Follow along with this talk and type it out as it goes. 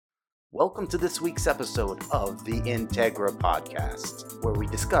Welcome to this week's episode of the Integra Podcast, where we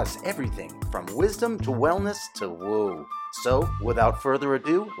discuss everything from wisdom to wellness to woo. So, without further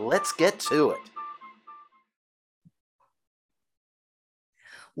ado, let's get to it.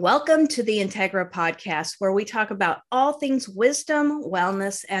 Welcome to the Integra Podcast, where we talk about all things wisdom,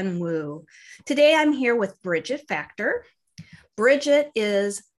 wellness, and woo. Today, I'm here with Brigitte Factor. Brigitte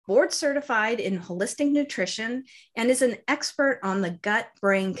is board certified in holistic nutrition and is an expert on the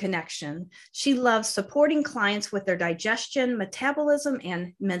gut-brain connection. She loves supporting clients with their digestion, metabolism,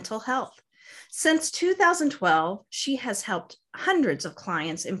 and mental health. Since 2012, she has helped hundreds of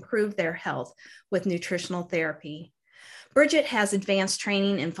clients improve their health with nutritional therapy. Brigitte has advanced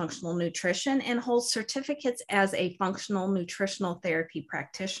training in functional nutrition and holds certificates as a functional nutritional therapy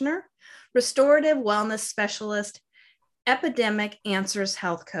practitioner, restorative wellness specialist, epidemic answers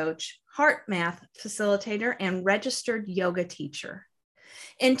health coach, heart math facilitator, and registered yoga teacher.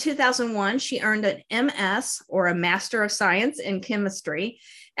 In 2001, she earned an MS, or a Master of Science in Chemistry,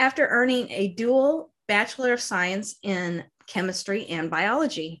 after earning a dual Bachelor of Science in Chemistry and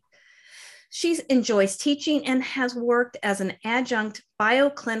Biology. She enjoys teaching and has worked as an adjunct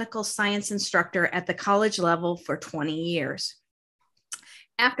bioclinical science instructor at the college level for 20 years.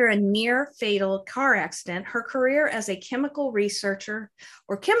 After a near-fatal car accident, her career as a chemical researcher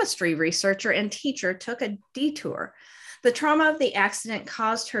or chemistry researcher and teacher took a detour. The trauma of the accident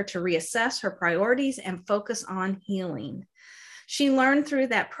caused her to reassess her priorities and focus on healing. She learned through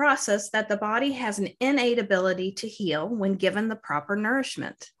that process that the body has an innate ability to heal when given the proper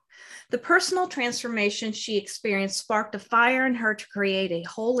nourishment. The personal transformation she experienced sparked a fire in her to create a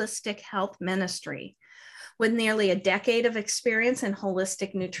holistic health ministry. With nearly a decade of experience in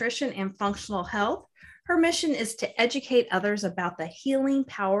holistic nutrition and functional health, her mission is to educate others about the healing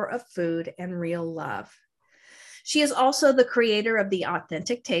power of food and real love. She is also the creator of The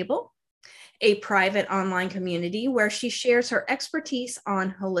Authentic Table, a private online community where she shares her expertise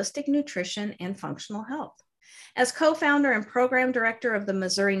on holistic nutrition and functional health. As co-founder and program director of the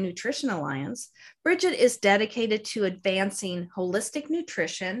Missouri Nutrition Alliance, Brigitte is dedicated to advancing holistic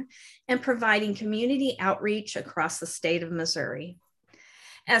nutrition and providing community outreach across the state of Missouri.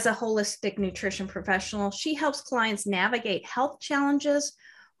 As a holistic nutrition professional, she helps clients navigate health challenges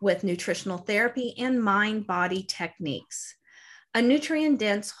with nutritional therapy and mind-body techniques. A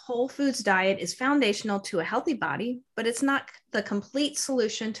nutrient-dense whole foods diet is foundational to a healthy body, but it's not the complete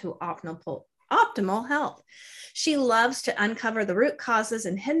solution to optimal health. She loves to uncover the root causes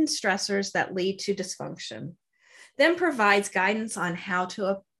and hidden stressors that lead to dysfunction, then provides guidance on how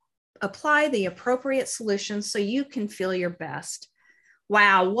to apply the appropriate solutions so you can feel your best.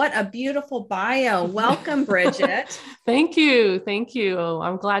 Wow, what a beautiful bio. Welcome, Brigitte. Thank you. Thank you.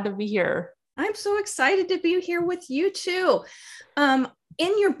 I'm glad to be here. I'm so excited to be here with you too. In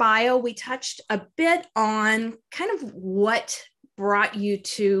your bio, we touched a bit on kind of what brought you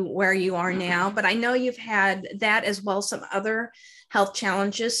to where you are now, but I know you've had that as well, some other health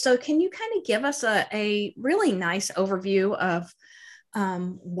challenges. So can you kind of give us a really nice overview of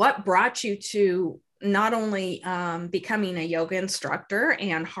what brought you to not only becoming a yoga instructor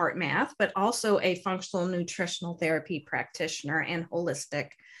and heart math, but also a functional nutritional therapy practitioner and holistic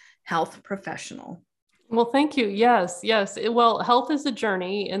health professional? Well, thank you. Yes. Well, health is a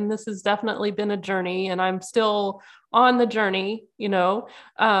journey, and this has definitely been a journey, and I'm still on the journey,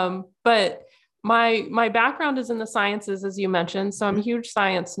 but my background is in the sciences, as you mentioned. So I'm a huge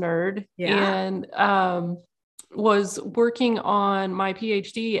science nerd, and was working on my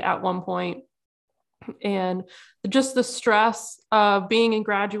PhD at one point. And just the stress of being in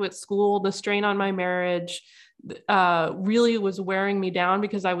graduate school, the strain on my marriage, really was wearing me down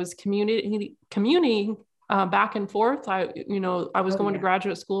because I was commuting back and forth. I was going to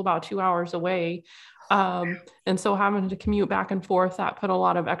graduate school about 2 hours away. And so having to commute back and forth, that put a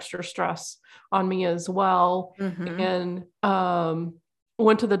lot of extra stress on me as well. And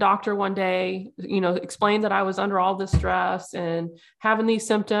went to the doctor one day, explained that I was under all this stress and having these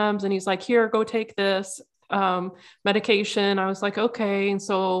symptoms. And he's like, here, go take this medication. I was like, okay. And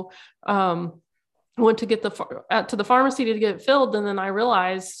so went to get to the pharmacy to get it filled. And then I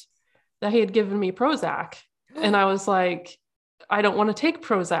realized that he had given me Prozac. And I was like, I don't want to take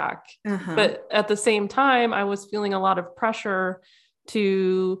Prozac. But at the same time, I was feeling a lot of pressure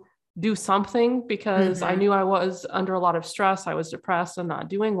to do something because I knew I was under a lot of stress. I was depressed and not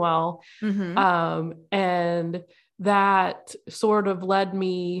doing well. And that sort of led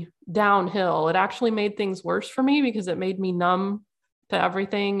me downhill. It actually made things worse for me because it made me numb to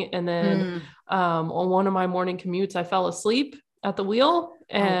everything. And then on one of my morning commutes, I fell asleep at the wheel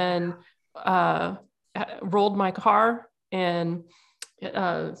and rolled my car and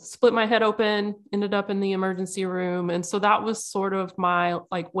split my head open, ended up in the emergency room. And so that was sort of my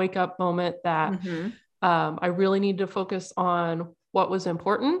like wake up moment that I really needed to focus on what was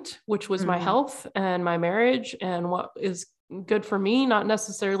important, which was my health and my marriage and what is good for me, not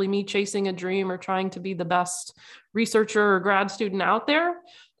necessarily me chasing a dream or trying to be the best researcher or grad student out there.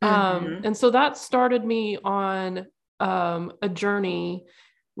 And so that started me on a journey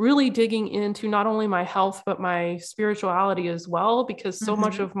really digging into not only my health, but my spirituality as well, because so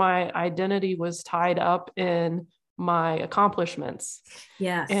much of my identity was tied up in my accomplishments.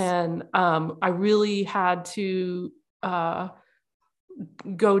 Yes. And I really had to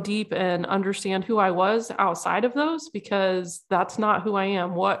go deep and understand who I was outside of those, because that's not who I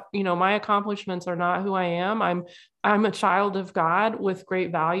am. My accomplishments are not who I am. I'm a child of God with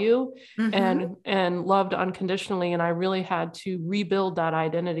great value and loved unconditionally. And I really had to rebuild that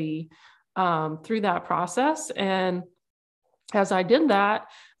identity through that process. And as I did that,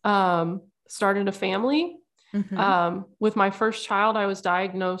 started a family. With my first child, I was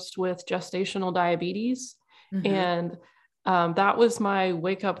diagnosed with gestational diabetes. And that was my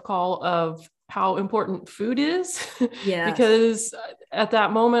wake up call of how important food is. Because at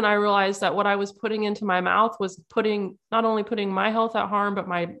that moment, I realized that what I was putting into my mouth was not only putting my health at harm, but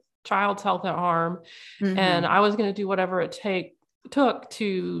my child's health at harm. And I was going to do whatever it took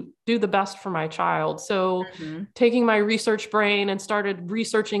to do the best for my child. So taking my research brain and started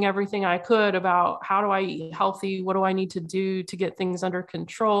researching everything I could about how do I eat healthy? What do I need to do to get things under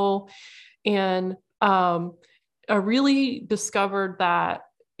control? And I really discovered that,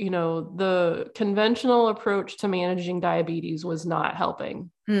 the conventional approach to managing diabetes was not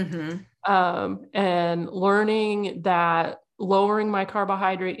helping. And learning that lowering my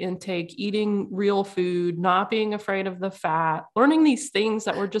carbohydrate intake, eating real food, not being afraid of the fat, learning these things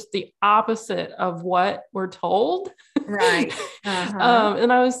that were just the opposite of what we're told. Right.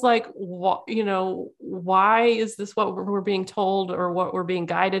 And I was like, why is this what we're being told or what we're being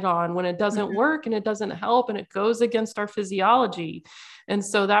guided on when it doesn't work and it doesn't help and it goes against our physiology? And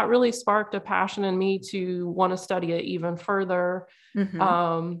so that really sparked a passion in me to want to study it even further.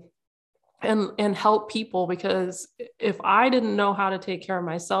 And help people, because if I didn't know how to take care of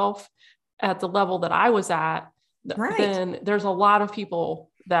myself at the level that I was at, then there's a lot of people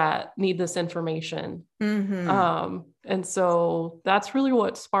that need this information. And so that's really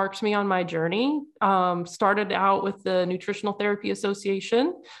what sparked me on my journey. Started out with the Nutritional Therapy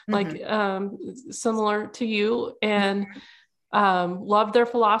Association, similar to you, and loved their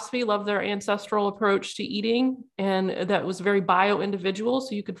philosophy, loved their ancestral approach to eating. And that was very bio-individual.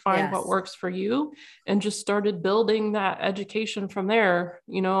 So you could find what works for you, and just started building that education from there.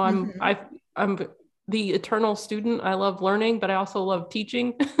 I'm the eternal student. I love learning, but I also love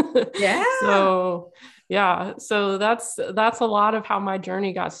teaching. So that's a lot of how my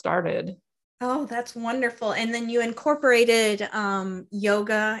journey got started. Oh, that's wonderful. And then you incorporated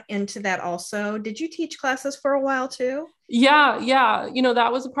yoga into that also. Did you teach classes for a while too? Yeah.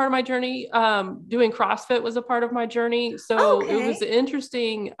 That was a part of my journey. Doing CrossFit was a part of my journey. So it was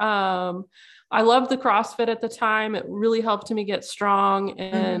interesting. I loved the CrossFit at the time. It really helped me get strong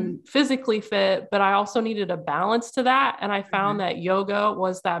and physically fit, but I also needed a balance to that. And I found that yoga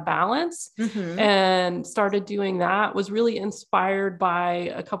was that balance, and started doing that. Was really inspired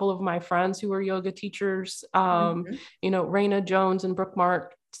by a couple of my friends who were yoga teachers. Raina Jones and Brooke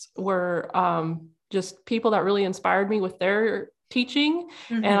Marks were just people that really inspired me with their teaching.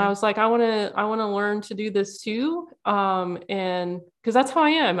 And I was like, I want to learn to do this too. And because that's how I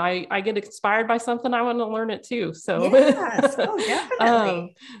am. I get inspired by something, I want to learn it too. So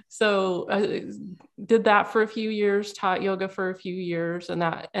definitely. So I did that for a few years, taught yoga for a few years,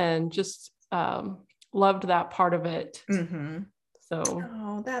 and just loved that part of it.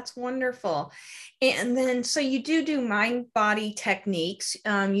 So that's wonderful. And then so you do mind body techniques.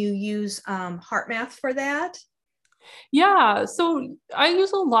 You use heart math for that. Yeah. So I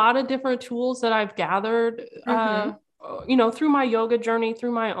use a lot of different tools that I've gathered, through my yoga journey,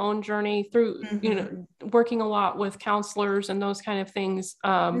 through my own journey, through, working a lot with counselors and those kind of things.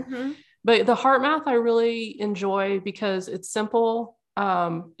 But the heart math I really enjoy because it's simple.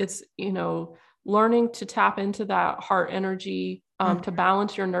 It's, learning to tap into that heart energy, to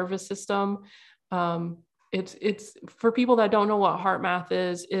balance your nervous system. It's for people that don't know what heart math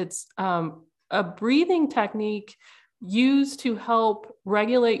is, it's, a breathing technique used to help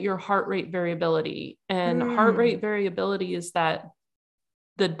regulate your heart rate variability. And heart rate variability is that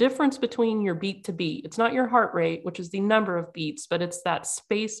the difference between your beat to beat. It's not your heart rate, which is the number of beats, but it's that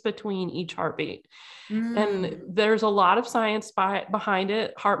space between each heartbeat. And there's a lot of science behind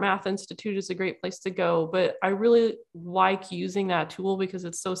it. Heart Math Institute is a great place to go, but I really like using that tool because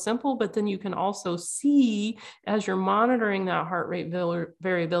it's so simple, but then you can also see as you're monitoring that heart rate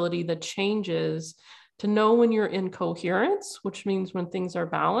variability, the changes to know when you're in coherence, which means when things are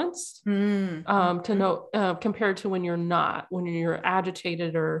balanced, to know compared to when you're not, when you're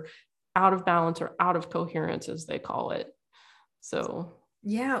agitated or out of balance or out of coherence, as they call it. So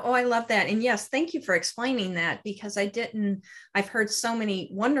yeah. Oh, I love that. And yes, thank you for explaining that, because I've heard so many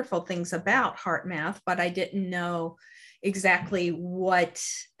wonderful things about heart math, but I didn't know exactly what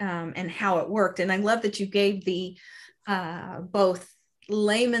and how it worked. And I love that you gave the both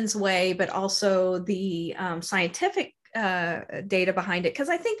layman's way, but also the scientific data behind it, because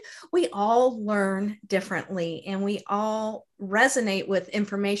I think we all learn differently and we all resonate with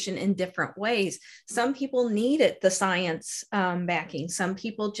information in different ways. Some people need it, the science backing. Some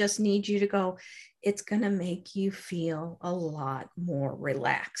people just need you to go, it's going to make you feel a lot more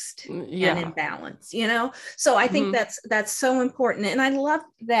relaxed and in balance, So I think that's so important. And I love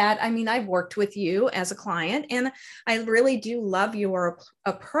that. I mean, I've worked with you as a client, and I really do love your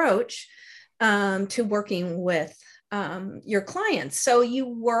approach to working with your clients. So you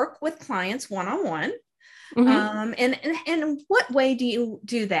work with clients one-on-one. And what way do you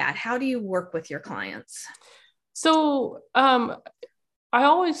do that? How do you work with your clients? So I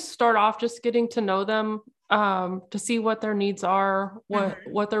always start off just getting to know them, to see what their needs are,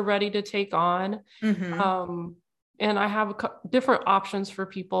 what they're ready to take on. And I have different options for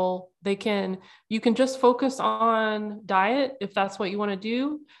people. You can just focus on diet if that's what you want to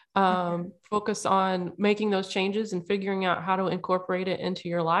do. Focus on making those changes and figuring out how to incorporate it into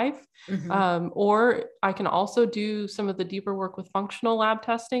your life. Or I can also do some of the deeper work with functional lab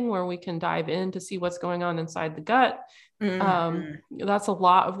testing, where we can dive in to see what's going on inside the gut. That's a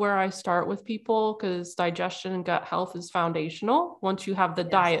lot of where I start with people, because digestion and gut health is foundational once you have the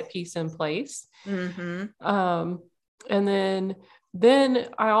diet piece in place. And then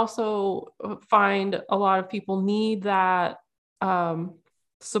I also find a lot of people need that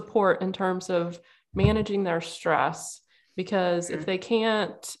support in terms of managing their stress, because if they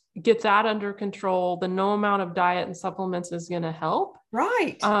can't get that under control, then no amount of diet and supplements is going to help.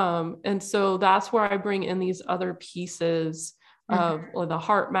 Right. And so that's where I bring in these other pieces of or the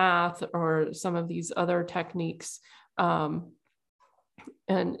heart math or some of these other techniques, and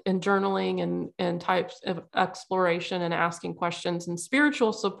journaling and types of exploration and asking questions and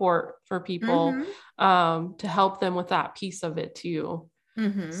spiritual support for people to help them with that piece of it too.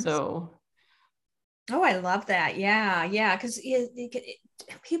 So. Oh, I love that. Yeah. Yeah. Because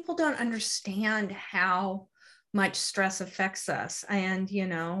people don't understand how much stress affects us. And,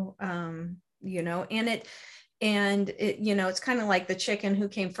 it's kind of like the chicken, who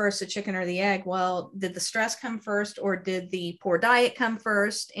came first, the chicken or the egg? Well, did the stress come first, or did the poor diet come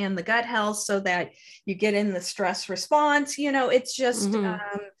first and the gut health, so that you get in the stress response? It's just being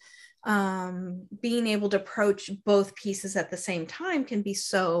able to approach both pieces at the same time can be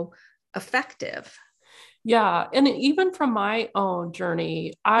so effective. Yeah. And even from my own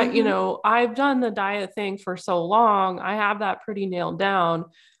journey, I've done the diet thing for so long. I have that pretty nailed down.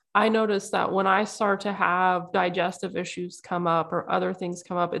 I noticed that when I start to have digestive issues come up or other things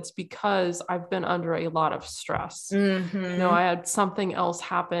come up, it's because I've been under a lot of stress. I had something else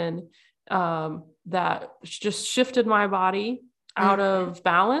happen that just shifted my body out of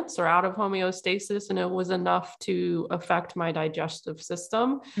balance or out of homeostasis, and it was enough to affect my digestive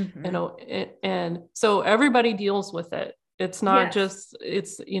system. And so everybody deals with it. It's not just,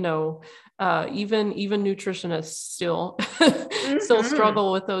 it's, even nutritionists still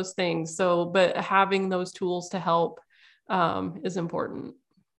struggle with those things. So, but having those tools to help is important.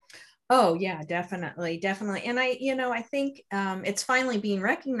 Oh yeah, definitely. Definitely. And I think it's finally being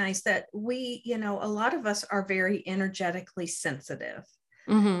recognized that we, a lot of us are very energetically sensitive,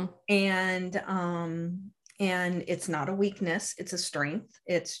 and it's not a weakness, it's a strength.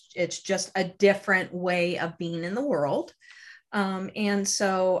 It's just a different way of being in the world. And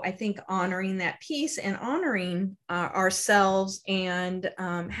so I think honoring that piece and honoring ourselves and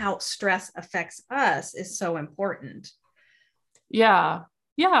how stress affects us is so important. Yeah.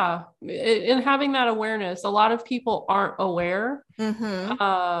 Yeah. And having that awareness, a lot of people aren't aware.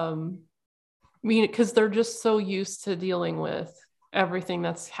 Because they're just so used to dealing with everything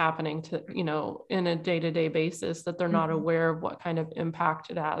that's happening to, in a day-to-day basis, that they're not aware of what kind of impact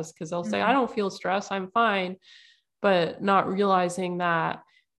it has. Because they'll say, I don't feel stress, I'm fine. But not realizing that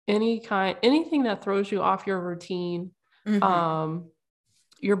anything that throws you off your routine,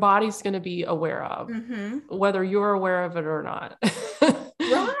 your body's going to be aware of, whether you're aware of it or not.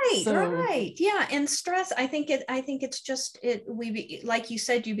 Right, So, right. Yeah. And stress, I think it's just like you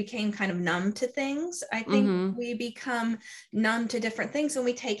said, you became kind of numb to things. I think we become numb to different things and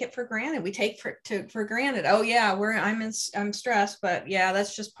we take it for granted. We take for granted. Oh yeah, I'm stressed, but yeah,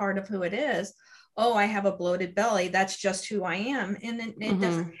 that's just part of who it is. Oh, I have a bloated belly. That's just who I am. And it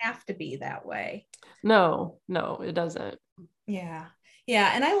doesn't have to be that way. No, it doesn't. Yeah.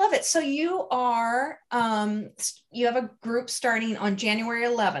 Yeah. And I love it. So you have a group starting on January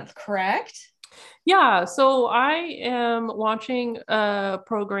 11th, correct? Yeah. So I am launching a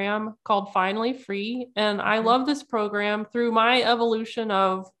program called Finally Free. And I love this program. Through my evolution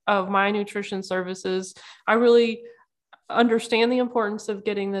of my nutrition services, I really understand the importance of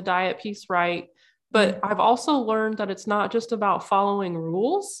getting the diet piece right. But I've also learned that it's not just about following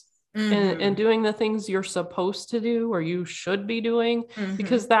rules and doing the things you're supposed to do or you should be doing,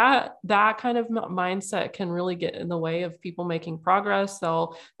 because that kind of mindset can really get in the way of people making progress.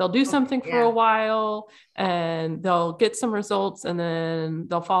 They'll do something for a while and they'll get some results and then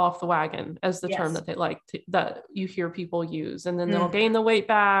they'll fall off the wagon, as the term that they that you hear people use. And then they'll gain the weight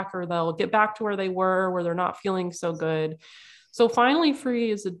back, or they'll get back to where they were, where they're not feeling so good. So Finally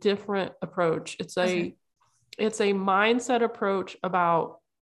Free is a different approach. It's a mindset approach about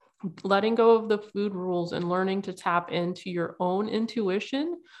letting go of the food rules and learning to tap into your own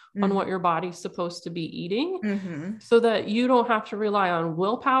intuition on what your body's supposed to be eating, so that you don't have to rely on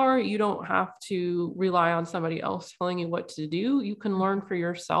willpower. You don't have to rely on somebody else telling you what to do. You can learn for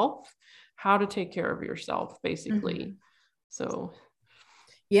yourself how to take care of yourself, basically. So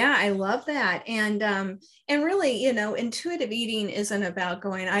yeah, I love that. And really, intuitive eating isn't about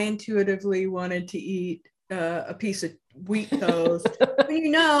going, I intuitively wanted to eat a piece of wheat toast. You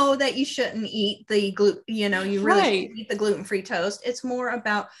know that you shouldn't eat the gluten, you really shouldn't eat the gluten-free toast. It's more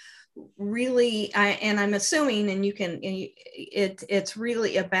about really, and I'm assuming, and it's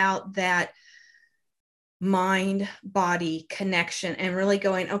really about that mind body connection and really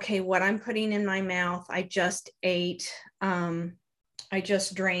going, okay, what I'm putting in my mouth, I just ate, I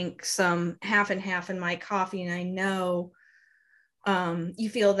just drank some half and half in my coffee, and I know you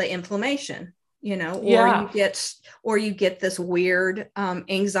feel the inflammation, or you get this weird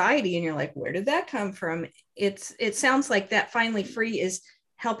anxiety, and you're like, where did that come from? It sounds like that Finally Free is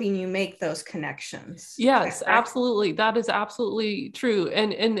helping you make those connections. Yes, absolutely. That is absolutely true.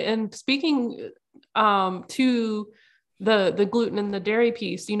 And speaking to the gluten and the dairy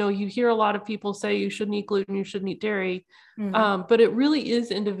piece, you hear a lot of people say you shouldn't eat gluten, you shouldn't eat dairy, but it really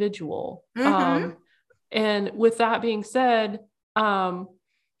is individual. And with that being said,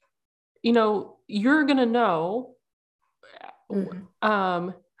 you're going to know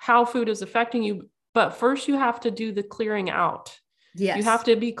how food is affecting you, but first you have to do the clearing out. Yes. You have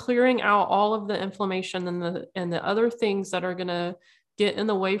to be clearing out all of the inflammation and the other things that are going to get in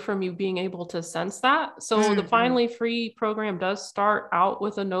the way from you being able to sense that. So the Finally Free program does start out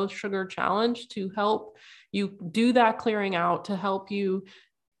with a no sugar challenge to help you do that clearing out, to help you.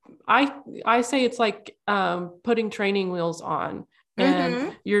 I say it's like putting training wheels on.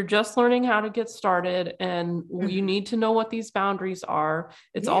 And you're just learning how to get started, and you need to know what these boundaries are.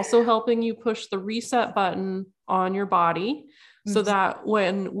 It's also helping you push the reset button on your body, so that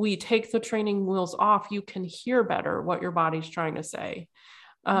when we take the training wheels off, you can hear better what your body's trying to say.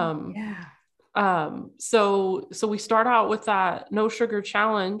 So we start out with that no sugar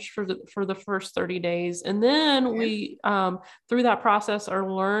challenge for the first 30 days. And then we, through that process, are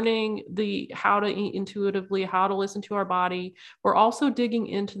learning how to eat intuitively, how to listen to our body. We're also digging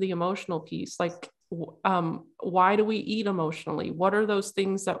into the emotional piece. Like, why do we eat emotionally? What are those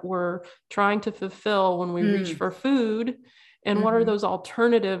things that we're trying to fulfill when we reach for food? And what are those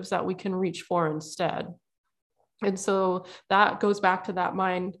alternatives that we can reach for instead? And so that goes back to that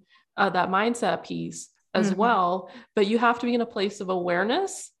mindset piece as well. But you have to be in a place of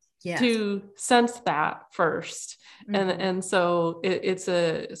awareness to sense that first. And so it's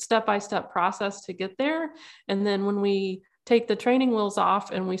a step-by-step process to get there. And then when we take the training wheels off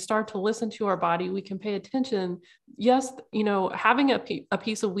and we start to listen to our body, we can pay attention. Yes, having a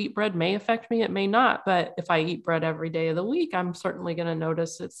piece of wheat bread may affect me, it may not, but if I eat bread every day of the week, I'm certainly going to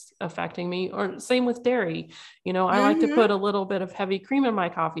notice it's affecting me. Or same with dairy. I like to put a little bit of heavy cream in my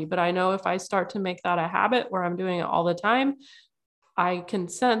coffee, but I know if I start to make that a habit where I'm doing it all the time, I can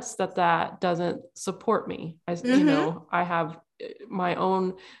sense that doesn't support me. I have my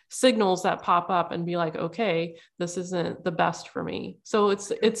own signals that pop up and be like, okay, this isn't the best for me. So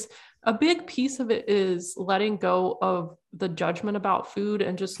it's a big piece of it is letting go of the judgment about food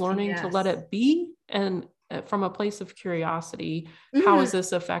and just learning to let it be and from a place of curiosity. How is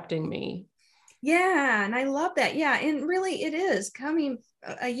this affecting me? Yeah. And I love that. Yeah. And really it is coming.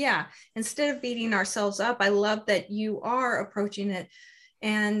 Yeah. Instead of beating ourselves up, I love that you are approaching it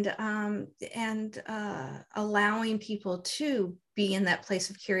and allowing people to be in that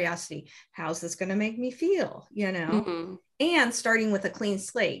place of curiosity. How's this going to make me feel, and starting with a clean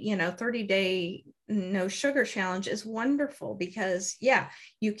slate, 30-day no sugar challenge is wonderful because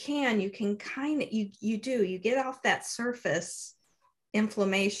you can kind of, you get off that surface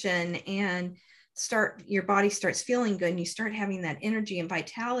inflammation and your body starts feeling good and you start having that energy and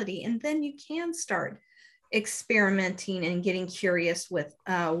vitality. And then you can start experimenting and getting curious with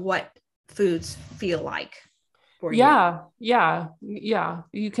what foods feel like for you. Yeah.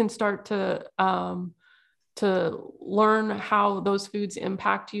 You can start to learn how those foods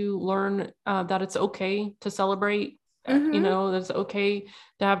impact you, learn that it's okay to celebrate, that it's okay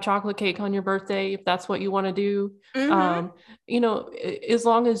to have chocolate cake on your birthday, if that's what you want to do. As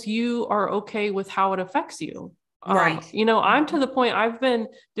long as you are okay with how it affects you. Right. I'm to the point, I've been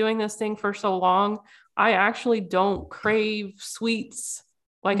doing this thing for so long. I actually don't crave sweets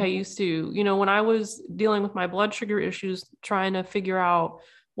like I used to. When I was dealing with my blood sugar issues, trying to figure out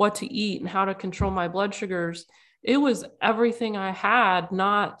what to eat and how to control my blood sugars, it was everything I had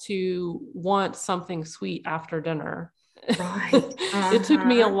not to want something sweet after dinner. Right. It took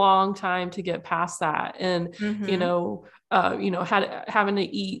me a long time to get past that. And, having to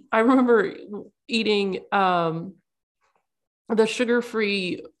eat, I remember eating the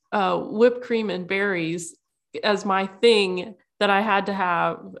sugar-free whipped cream and berries as my thing that I had to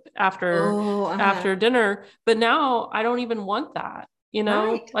have after dinner. But now I don't even want that,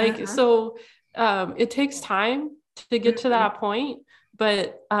 so it takes time to get to that point,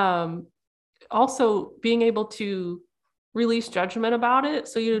 but also being able to release judgment about it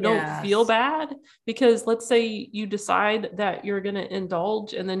so you don't feel bad, because let's say you decide that you're going to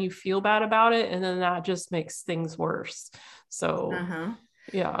indulge and then you feel bad about it, and then that just makes things worse. So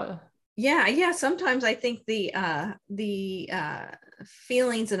sometimes I think the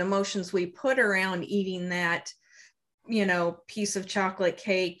feelings and emotions we put around eating that piece of chocolate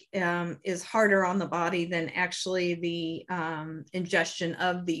cake is harder on the body than actually the ingestion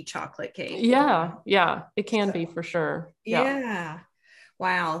of the chocolate cake. It can be for sure.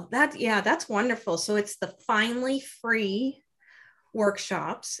 Wow, that's wonderful. So it's the Finally Free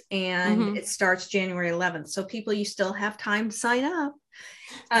workshops, and it starts January 11th. So people, you still have time to sign up.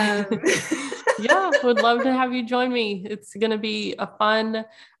 Would love to have you join me. It's going to be a fun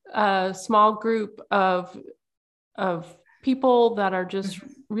small group of people that are just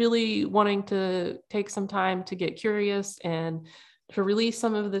really wanting to take some time to get curious and to release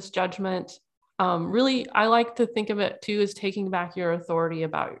some of this judgment. Really, I like to think of it too as taking back your authority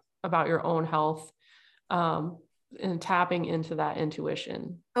about your own health, and tapping into that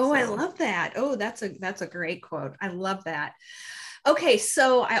intuition. I love that. That's a great quote. I love that. Okay,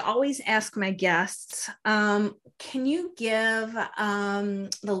 so I always ask my guests, can you give the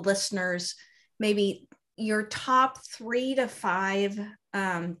listeners maybe your top 3 to 5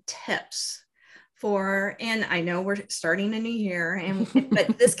 tips for, and I know we're starting a new year,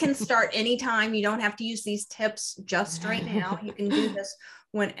 but this can start anytime. You don't have to use these tips just right now. You can do this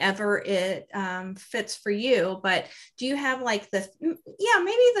whenever it fits for you. But do you have like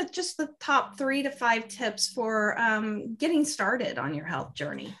just the top 3 to 5 tips for getting started on your health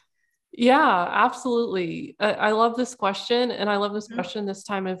journey? Yeah, absolutely. I love this question. And I love this question this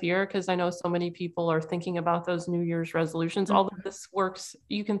time of year, because I know so many people are thinking about those New Year's resolutions. Although this works,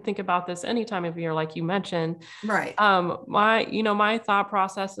 you can think about this any time of year, like you mentioned. Right. My thought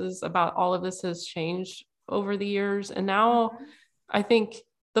processes about all of this has changed over the years. And now I think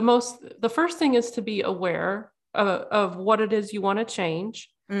the first thing is to be aware of what it is you want to change.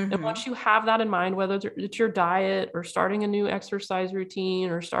 And once you have that in mind, whether it's your diet or starting a new exercise routine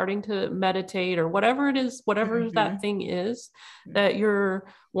or starting to meditate or whatever it is, whatever that thing is that you're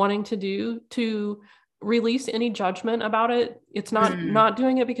wanting to do, to release any judgment about it. It's not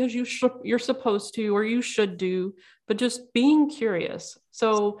doing it because you're supposed to or you should do, but just being curious.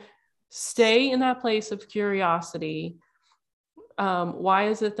 So stay in that place of curiosity. Why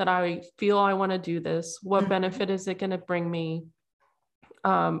is it that I feel I want to do this? What benefit is it going to bring me?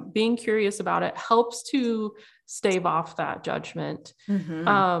 Being curious about it helps to stave off that judgment.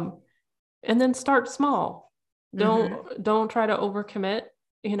 And then start small. Don't try to overcommit,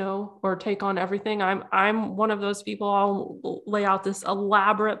 or take on everything. I'm one of those people. I'll lay out this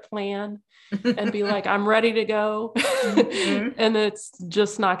elaborate plan and be like, I'm ready to go. And it's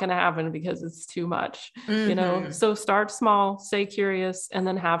just not going to happen because it's too much, so start small, stay curious, and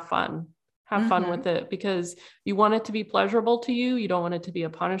then have fun. Have fun with it, because you want it to be pleasurable to you. You don't want it to be a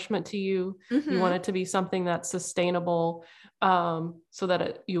punishment to you. You want it to be something that's sustainable, so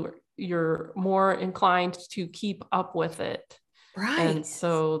that you're more inclined to keep up with it. Right. And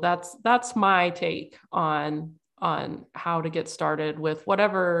so that's my take on how to get started with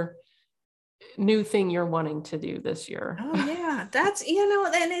whatever new thing you're wanting to do this year. Oh yeah, that's, and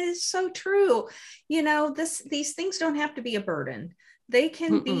it is so true. These things don't have to be a burden. They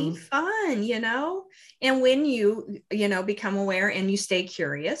can be fun, and when you become aware and you stay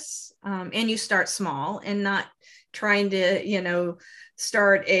curious, and you start small and not trying to,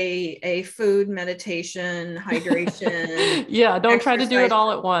 start a food, meditation, hydration. Yeah. Don't exercise. try to do it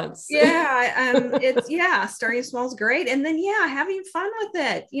all at once. Yeah. Starting small is great. And then, having fun with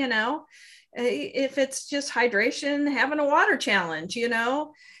it, if it's just hydration, having a water challenge,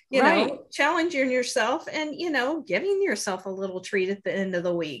 Right. challenging yourself and, giving yourself a little treat at the end of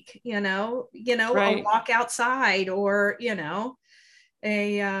the week, Right. a walk outside, or,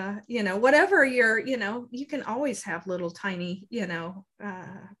 whatever you can always have little tiny,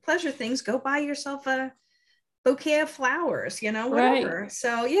 pleasure things. Go buy yourself a bouquet of flowers, whatever. Right.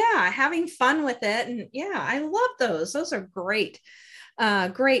 So having fun with it. And I love those. Those are great,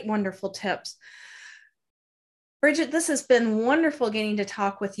 wonderful tips. Brigitte, this has been wonderful getting to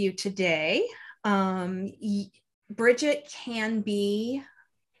talk with you today. Brigitte can be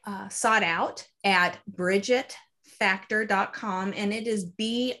sought out at BrigitteFactor.com, and it is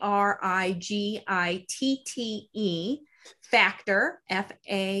BRIGITTE Factor,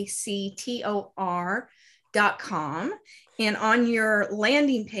 FACTOR.com. And on your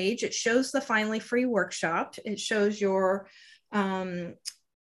landing page, it shows the Finally Free workshop. It shows your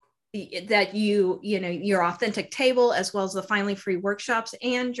that your authentic table, as well as the Finally Free workshops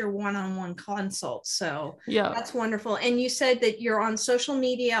and your one-on-one consults. So that's wonderful. And you said that you're on social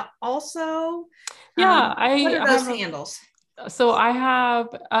media also. Yeah. What are those handles? So I have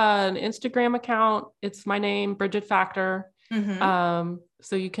an Instagram account. It's my name, Brigitte Factor.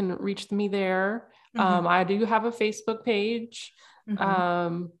 So you can reach me there. I do have a Facebook page.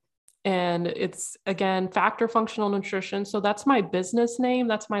 And it's, again, Factor Functional Nutrition. So that's my business name.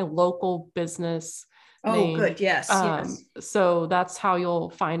 That's my local business name. Good. Yes. So that's how you'll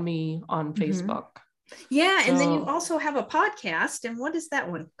find me on Facebook. Yeah. And then you also have a podcast. And what is that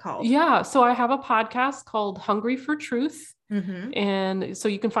one called? Yeah. So I have a podcast called Hungry for Truth. And so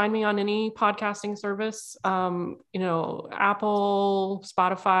you can find me on any podcasting service, Apple,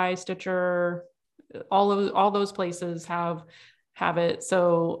 Spotify, Stitcher, all those places have it.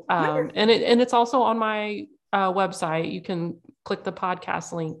 So, and it's also on my website. You can click the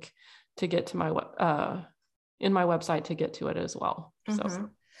podcast link to get to my in my website to get to it as well.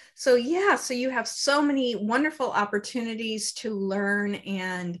 So you have so many wonderful opportunities to learn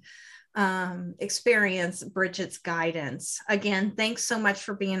and experience Brigitte's guidance. Again, thanks so much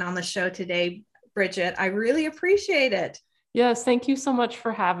for being on the show today, Brigitte. I really appreciate it. Yes, thank you so much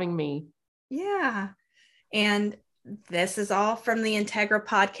for having me. Yeah. And this is all from the Integra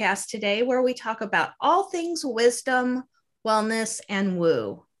podcast today, where we talk about all things wisdom, wellness, and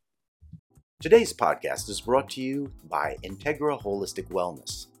woo. Today's podcast is brought to you by Integra Holistic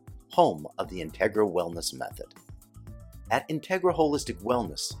Wellness, home of the Integra Wellness Method. At Integra Holistic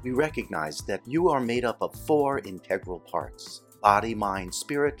Wellness, we recognize that you are made up of 4 integral parts: body, mind,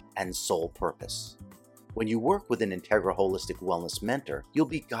 spirit, and soul purpose. When you work with an Integra Holistic Wellness mentor, you'll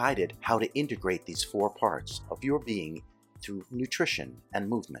be guided how to integrate these 4 parts of your being through nutrition and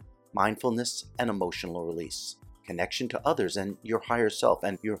movement, mindfulness and emotional release, connection to others and your higher self,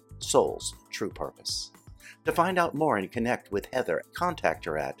 and your soul's true purpose. To find out more and connect with Heather, contact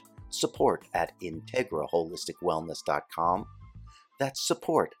her at support@integraholisticwellness.com. That's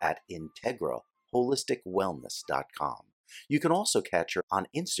support@integraholisticwellness.com. You can also catch her on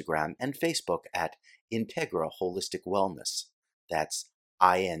Instagram and Facebook at Integra Holistic Wellness. That's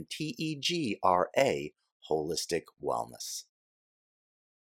INTEGRA Holistic Wellness.